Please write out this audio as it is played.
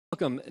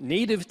Welcome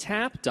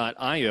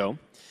nativetap.io,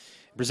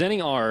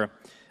 presenting our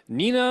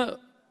Nina,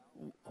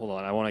 hold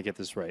on, I want to get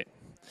this right.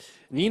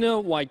 Nina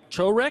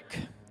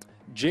Wajcorek,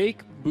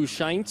 Jake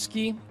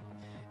Bushinsky,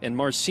 and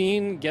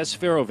Marcin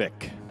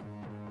Gasferovic.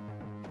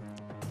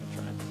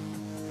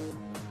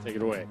 Take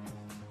it away.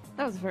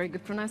 That was a very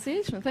good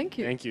pronunciation, thank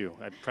you. Thank you.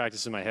 I've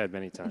practiced in my head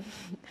many times.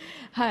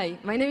 Hi,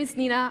 my name is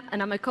Nina,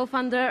 and I'm a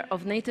co-founder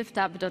of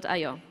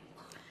nativetap.io.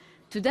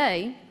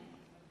 Today,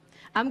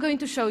 I'm going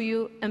to show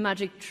you a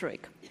magic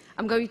trick.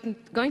 I'm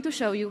going to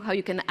show you how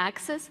you can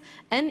access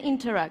and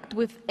interact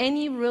with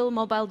any real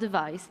mobile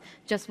device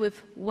just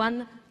with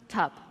one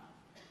tap.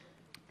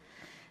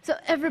 So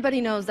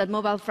everybody knows that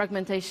mobile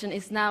fragmentation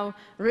is now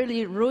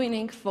really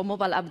ruining for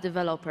mobile app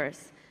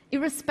developers.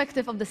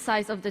 Irrespective of the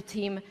size of the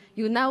team,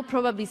 you're now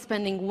probably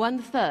spending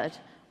 1/3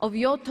 of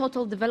your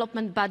total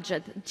development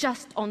budget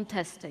just on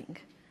testing.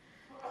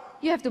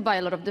 You have to buy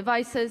a lot of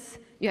devices,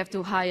 you have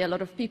to hire a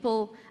lot of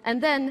people,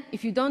 and then,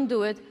 if you don't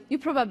do it, you're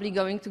probably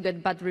going to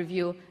get bad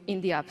review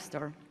in the App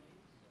Store.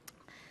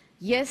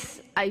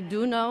 Yes, I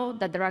do know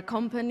that there are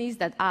companies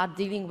that are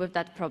dealing with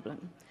that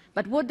problem.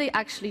 But what they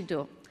actually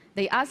do,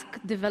 they ask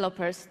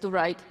developers to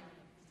write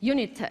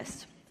unit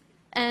tests.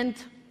 And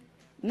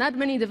not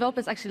many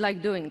developers actually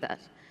like doing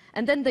that.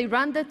 And then they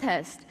run the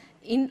test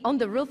on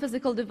the real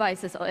physical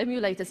devices or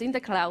emulators in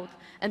the cloud,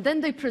 and then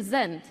they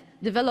present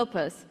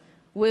developers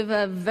with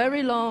a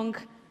very long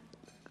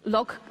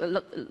log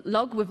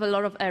with a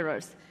lot of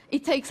errors.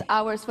 It takes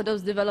hours for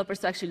those developers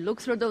to actually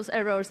look through those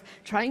errors,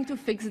 trying to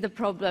fix the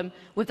problem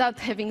without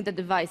having the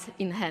device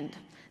in hand.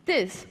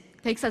 This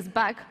takes us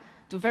back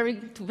to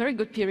very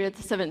good period,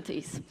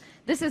 70s.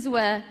 This is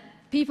where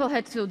people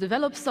had to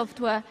develop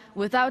software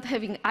without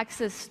having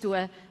access to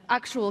an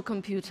actual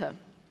computer.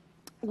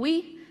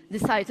 We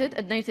decided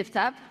at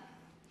NativeTap,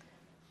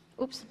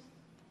 oops,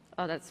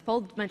 oh, that's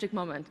bold magic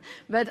moment.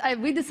 But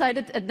we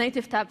decided at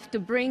NativeTap to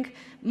bring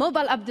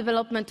mobile app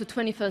development to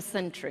 21st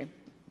century.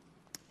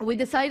 We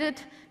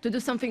decided to do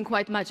something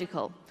quite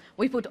magical.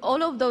 We put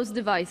all of those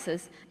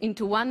devices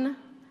into one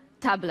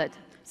tablet,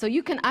 so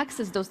you can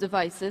access those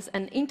devices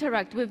and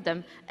interact with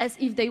them as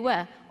if they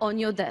were on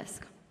your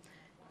desk.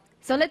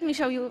 So let me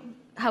show you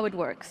how it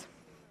works.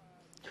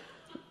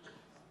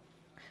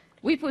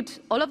 We put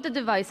all of the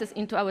devices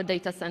into our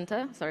data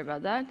center, sorry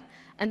about that,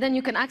 and then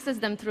you can access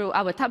them through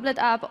our tablet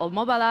app or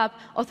mobile app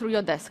or through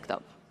your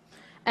desktop.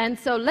 And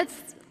so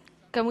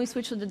can we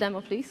switch to the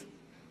demo, please?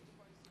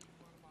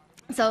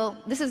 So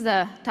this is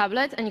the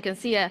tablet, and you can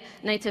see a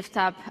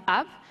NativeTap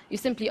app. You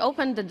simply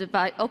open the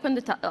device, open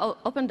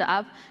the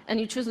app, and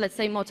you choose, let's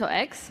say, Moto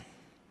X.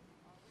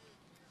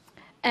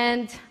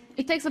 And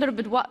it takes a little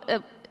bit,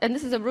 and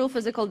this is a real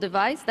physical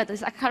device that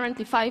is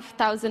currently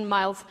 5,000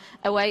 miles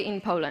away in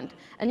Poland.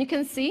 And you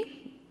can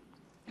see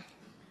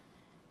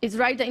it's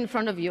right there in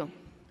front of you.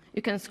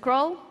 You can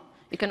scroll,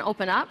 you can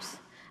open apps,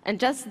 and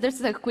this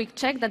is a quick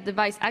check that the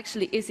device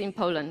actually is in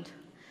Poland.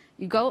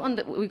 We go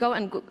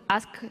and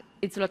ask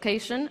its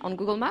location on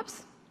Google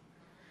Maps,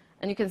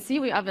 and you can see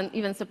we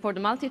even support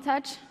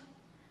multi-touch,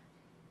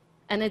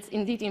 and it's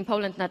indeed in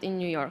Poland, not in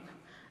New York.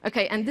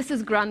 Okay, and this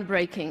is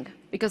groundbreaking,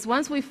 because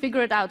once we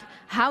figured out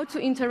how to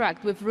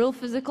interact with real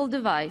physical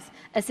device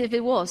as if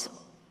it was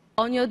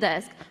on your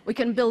desk, we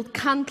can build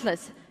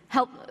countless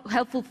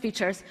helpful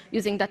features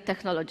using that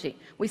technology.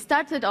 We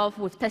started off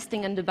with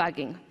testing and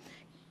debugging.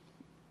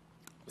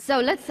 So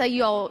let's say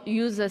your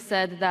user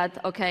said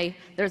that, okay,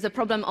 there's a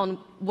problem on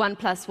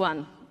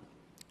 1+1,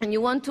 and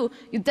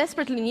you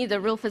desperately need a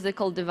real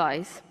physical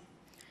device.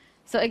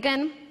 So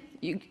again,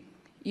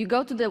 you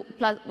go to the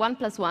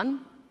 1+1,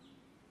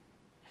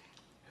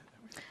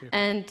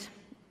 and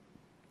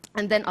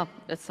then, oh,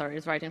 sorry,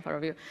 it's right in front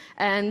of you.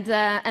 And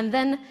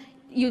then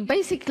you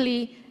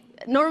basically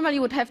normally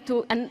would have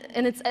to, and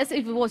it's as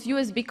if it was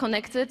USB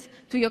connected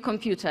to your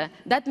computer.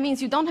 That means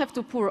you don't have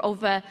to pour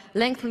over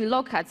lengthy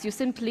logcuts. You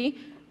simply,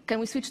 can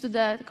we switch to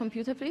the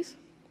computer, please?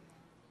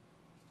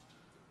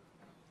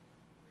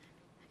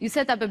 You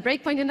set up a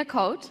breakpoint in the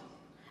code,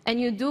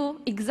 and you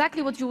do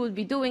exactly what you would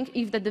be doing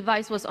if the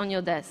device was on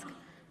your desk.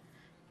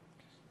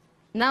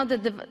 Now the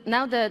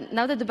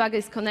debugger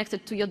is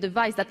connected to your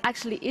device that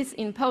actually is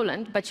in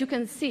Poland, but you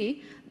can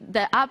see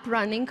the app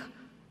running.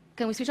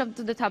 Can we switch up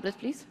to the tablet,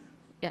 please?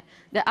 Yeah,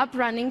 the app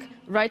running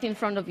right in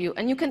front of you,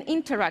 and you can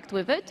interact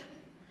with it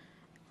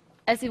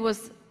as it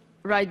was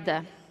right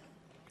there.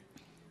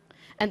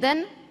 And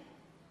then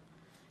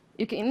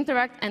you can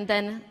interact, and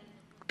then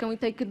can we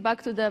take it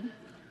back to the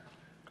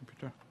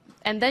computer?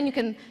 And then you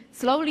can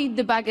slowly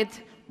debug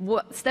it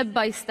step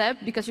by step,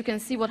 because you can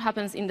see what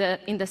happens in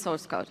the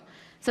source code.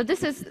 So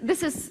this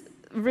is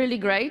really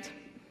great.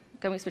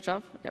 Can we switch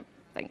off? Yep,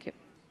 thank you.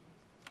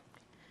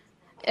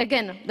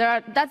 Again,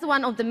 that's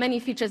one of the many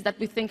features that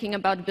we're thinking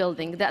about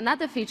building.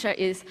 Another feature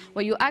is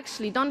where you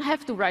actually don't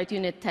have to write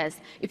unit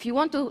tests. If you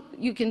want to,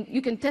 you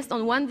can test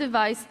on one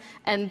device,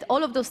 and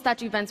all of those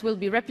touch events will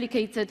be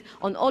replicated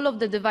on all of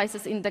the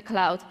devices in the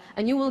cloud,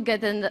 and you will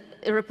get a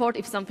report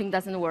if something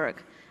doesn't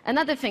work.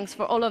 Another thing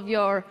for all of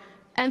your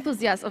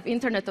enthusiasts of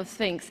Internet of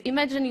Things.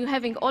 Imagine you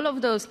having all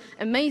of those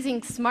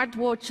amazing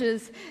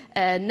smartwatches,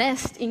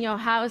 Nest in your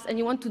house, and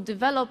you want to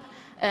develop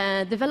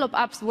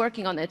apps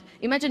working on it.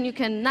 Imagine you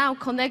can now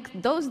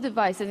connect those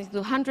devices into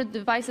 100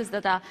 devices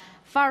that are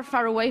far,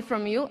 far away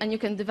from you, and you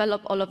can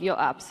develop all of your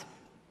apps.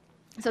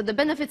 So the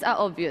benefits are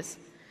obvious.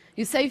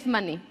 You save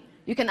money.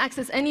 You can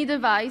access any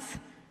device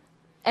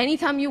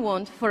anytime you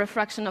want for a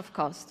fraction of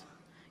cost.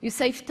 You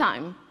save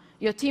time.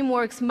 Your team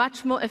works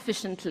much more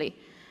efficiently.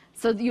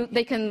 So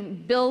they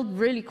can build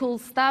really cool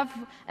stuff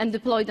and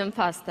deploy them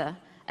faster.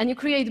 And you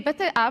create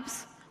better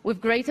apps with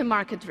greater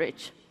market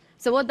reach.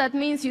 So what that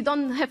means, you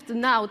don't have to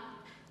now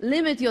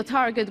limit your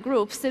target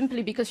group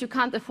simply because you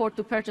can't afford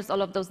to purchase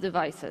all of those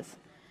devices.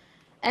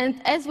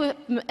 And as with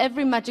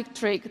every magic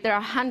trick, there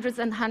are hundreds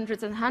and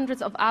hundreds and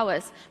hundreds of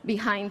hours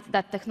behind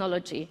that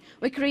technology.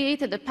 We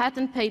created a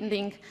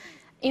patent-pending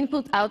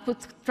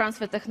input-output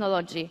transfer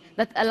technology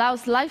that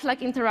allows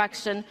lifelike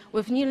interaction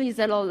with nearly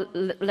zero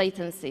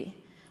latency.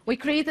 We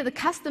created a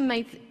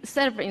custom-made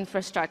server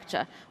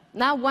infrastructure.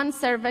 Now one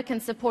server can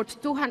support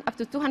up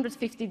to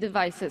 250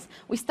 devices.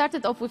 We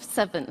started off with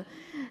 7.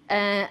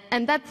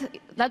 And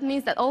that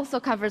means that also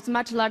covers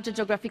much larger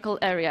geographical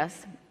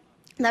areas.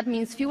 That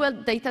means fewer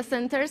data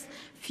centers,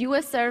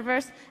 fewer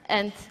servers,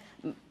 and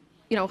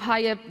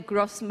higher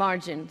gross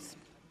margins.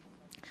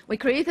 We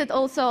created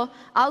also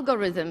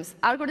algorithms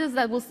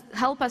that will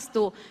help us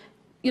to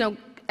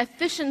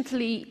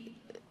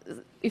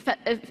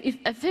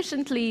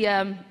efficiently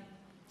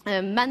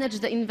manage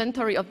the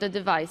inventory of the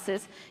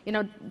devices.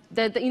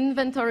 The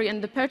inventory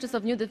and the purchase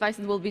of new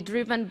devices will be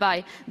driven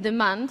by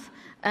demand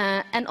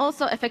and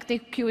also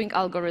effective queuing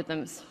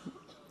algorithms.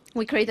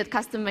 We created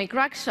custom-made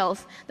rack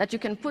shelves that you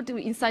can put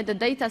inside the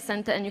data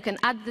center, and you can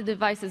add the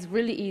devices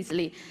really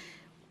easily.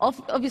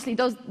 Obviously,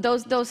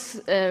 those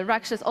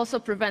rack shelves also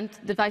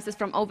prevent devices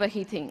from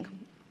overheating.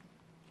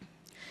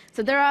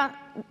 So there are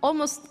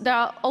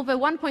over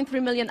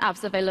 1.3 million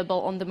apps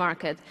available on the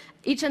market.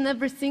 Each and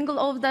every single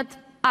of that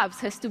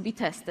apps has to be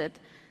tested.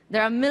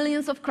 There are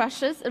millions of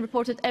crashes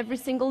reported every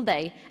single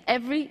day.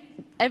 Every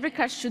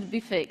crash should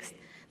be fixed.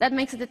 That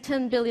makes it a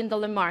 $10 billion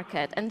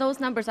market, and those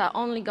numbers are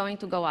only going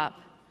to go up.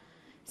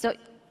 So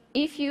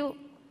if you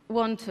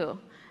want to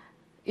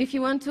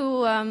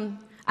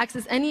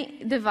access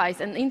any device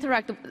and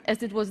interact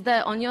as it was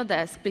there on your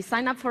desk, please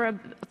sign up for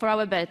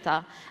our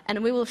beta,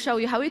 and we will show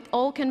you how it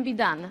all can be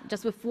done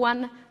just with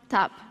one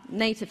tap,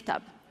 native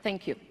tap.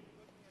 Thank you.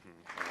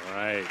 All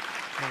right.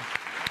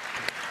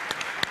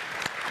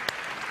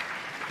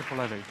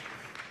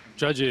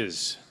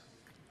 Judges.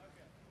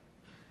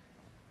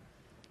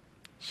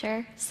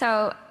 Sure.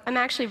 So I'm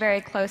actually very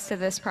close to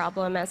this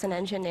problem as an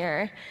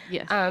engineer.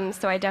 Yes.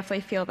 So I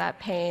definitely feel that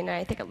pain, and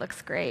I think it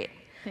looks great.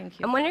 Thank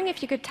you. I'm wondering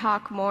if you could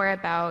talk more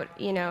about,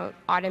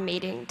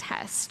 automating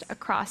tests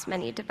across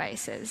many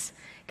devices,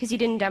 because you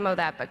didn't demo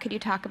that, but could you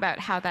talk about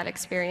how that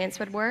experience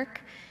would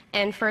work?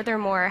 And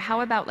furthermore,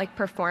 how about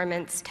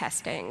performance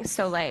testing?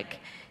 So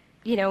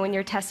when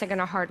you're testing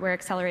on a hardware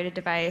accelerated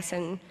device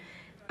and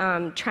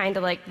trying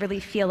to really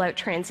feel out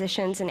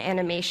transitions and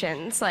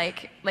animations,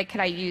 could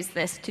I use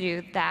this to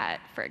do that,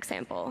 for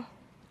example?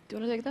 Do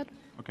you want to take that?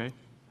 Okay.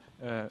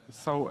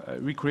 So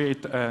we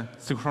create a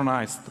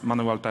synchronized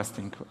manual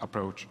testing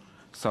approach.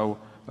 So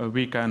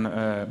we can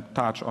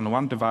touch on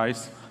one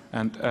device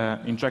and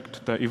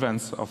inject the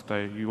events of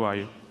the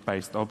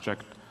UI-based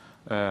object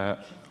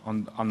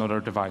on other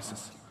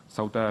devices.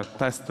 So the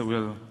test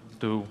will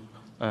do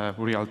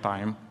real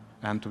time,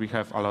 and we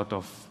have a lot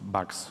of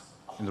bugs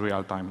in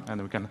real time,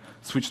 and we can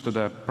switch to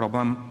the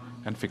problem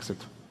and fix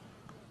it.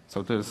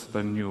 So this is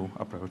the new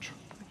approach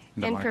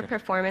in the and market. for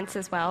performance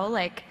as well,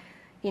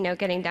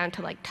 getting down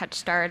to touch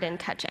start and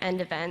touch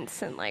end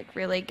events, and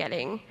really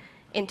getting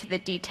into the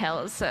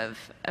details of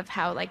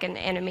how an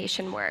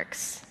animation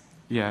works.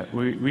 Yeah,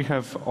 we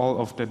have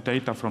all of the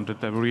data from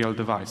the real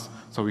device.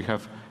 So we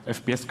have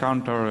FPS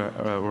counter,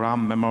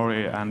 RAM,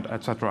 memory, and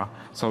etc.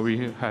 So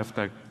we have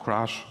the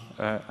crash,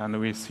 and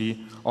we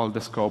see all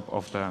the scope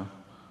of the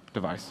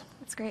device.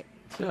 That's great.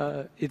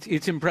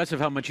 It's impressive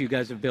how much you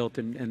guys have built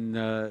and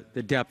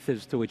the depth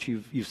as to which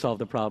you've solved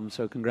the problem.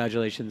 So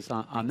congratulations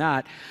on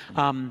that.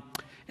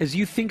 As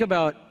you think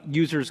about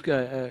users,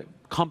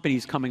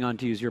 companies coming on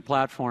to use your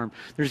platform,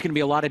 there's going to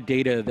be a lot of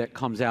data that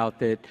comes out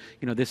that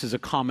this is a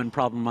common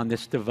problem on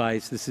this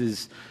device. This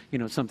is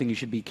something you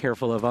should be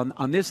careful of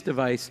on this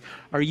device.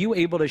 Are you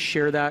able to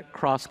share that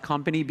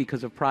cross-company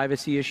because of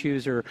privacy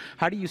issues, or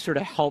how do you sort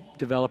of help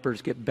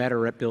developers get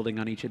better at building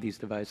on each of these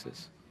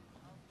devices?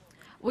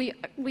 We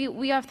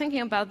are thinking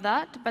about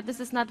that, but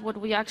this is not what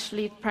we're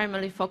actually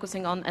primarily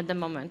focusing on at the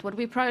moment. What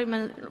we're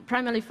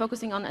primarily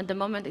focusing on at the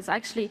moment is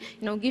actually,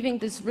 giving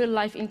this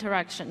real-life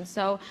interaction.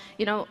 So,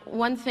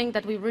 one thing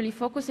that we're really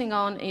focusing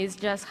on is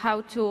just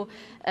how to,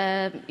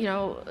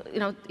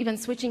 even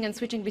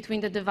switching between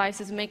the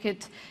devices, make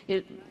it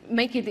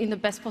in the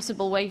best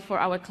possible way for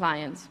our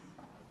clients.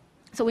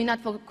 So we're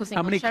not focusing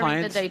How on many sharing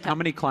clients? the data. How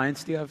many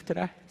clients do you have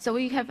today? So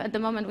we have at the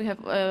moment we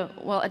have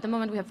at the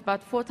moment we have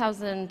about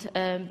 4,000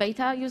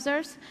 beta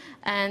users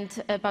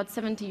and about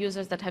 70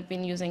 users that have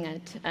been using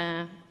it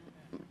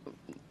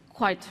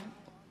quite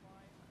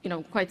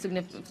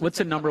significant. What's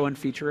the number one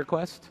feature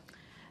request?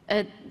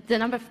 The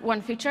number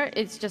one feature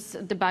is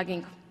just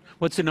debugging.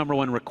 What's the number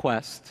one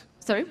request?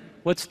 Sorry?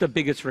 What's the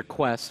biggest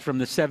request from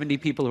the 70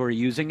 people who are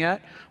using it?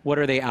 What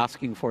are they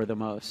asking for the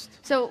most?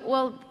 So,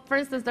 well, for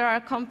instance, there are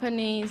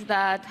companies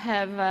that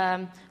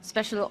have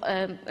special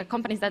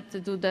companies that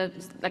do the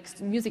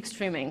music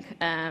streaming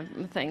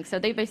thing. So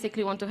they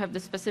basically want to have the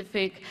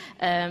specific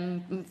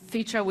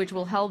feature which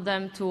will help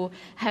them to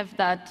have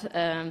that,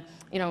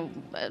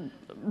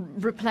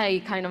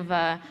 replay kind of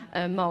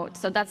mode.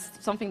 So that's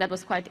something that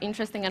was quite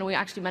interesting, and we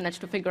actually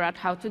managed to figure out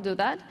how to do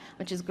that,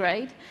 which is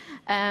great.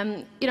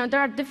 There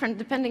are different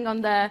depending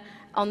on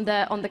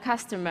the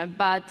customer,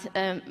 but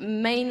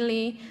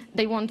mainly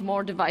they want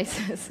more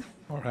devices.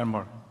 More and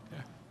more.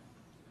 Yeah.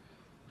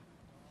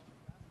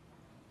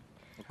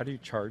 How do you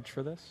charge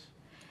for this?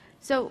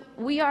 So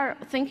we are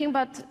thinking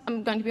about,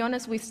 I'm going to be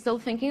honest, we're still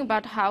thinking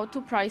about how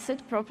to price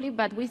it properly,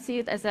 but we see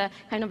it as a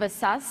kind of a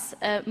SaaS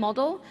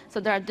model.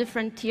 So there are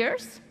different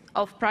tiers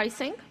of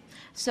pricing.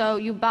 So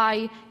you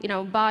buy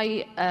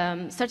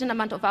certain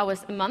amount of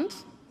hours a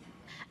month,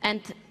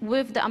 and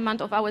with the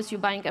amount of hours you're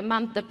buying a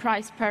month, the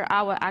price per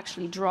hour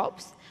actually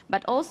drops.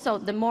 But also,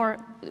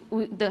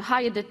 the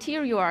higher the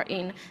tier you are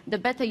in, the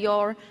better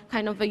your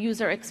kind of a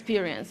user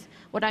experience.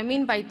 What I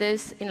mean by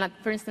this,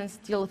 for instance,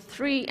 tier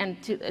 3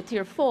 and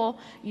tier 4,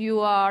 you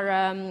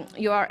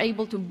are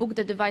able to book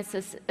the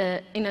devices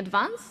in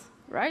advance,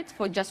 right?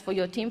 Just for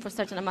your team for a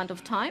certain amount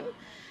of time,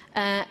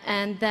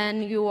 and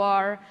then you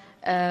are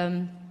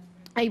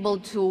able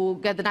to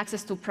get an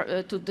access to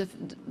the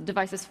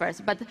devices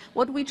first. But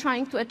what we're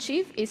trying to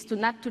achieve is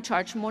not to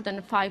charge more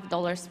than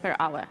 $5 per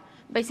hour.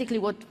 Basically,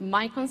 what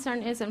my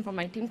concern is, and for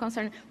my team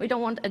concern, we don't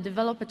want a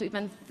developer to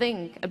even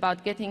think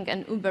about getting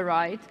an Uber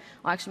ride,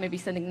 or actually maybe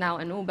sending now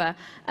an Uber,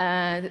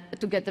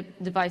 to get the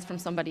device from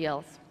somebody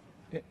else.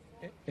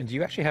 And do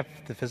you actually have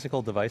the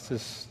physical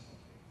devices?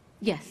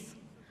 Yes.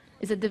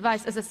 It's a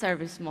device as a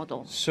service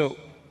model. So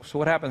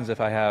what happens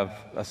if I have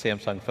a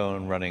Samsung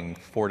phone running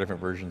 4 different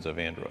versions of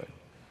Android?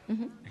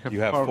 Mm-hmm. You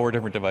have 4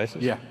 different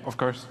devices? Yeah, of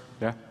course.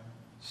 Yeah.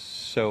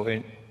 So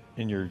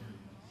in your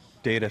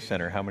data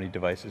center, how many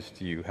devices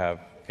do you have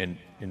in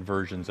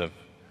versions of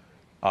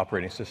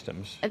operating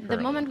systems? At the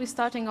moment, we're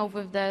starting off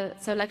with the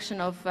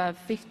selection of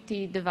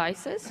 50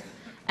 devices,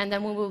 and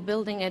then we will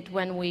building it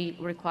when we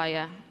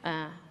require.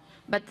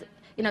 But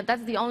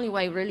that's the only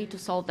way really to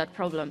solve that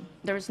problem.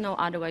 There is no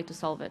other way to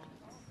solve it.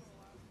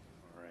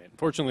 All right.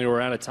 Unfortunately,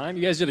 we're out of time.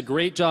 You guys did a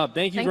great job.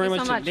 Thank you very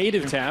much so much to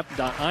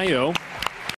nativetap.io.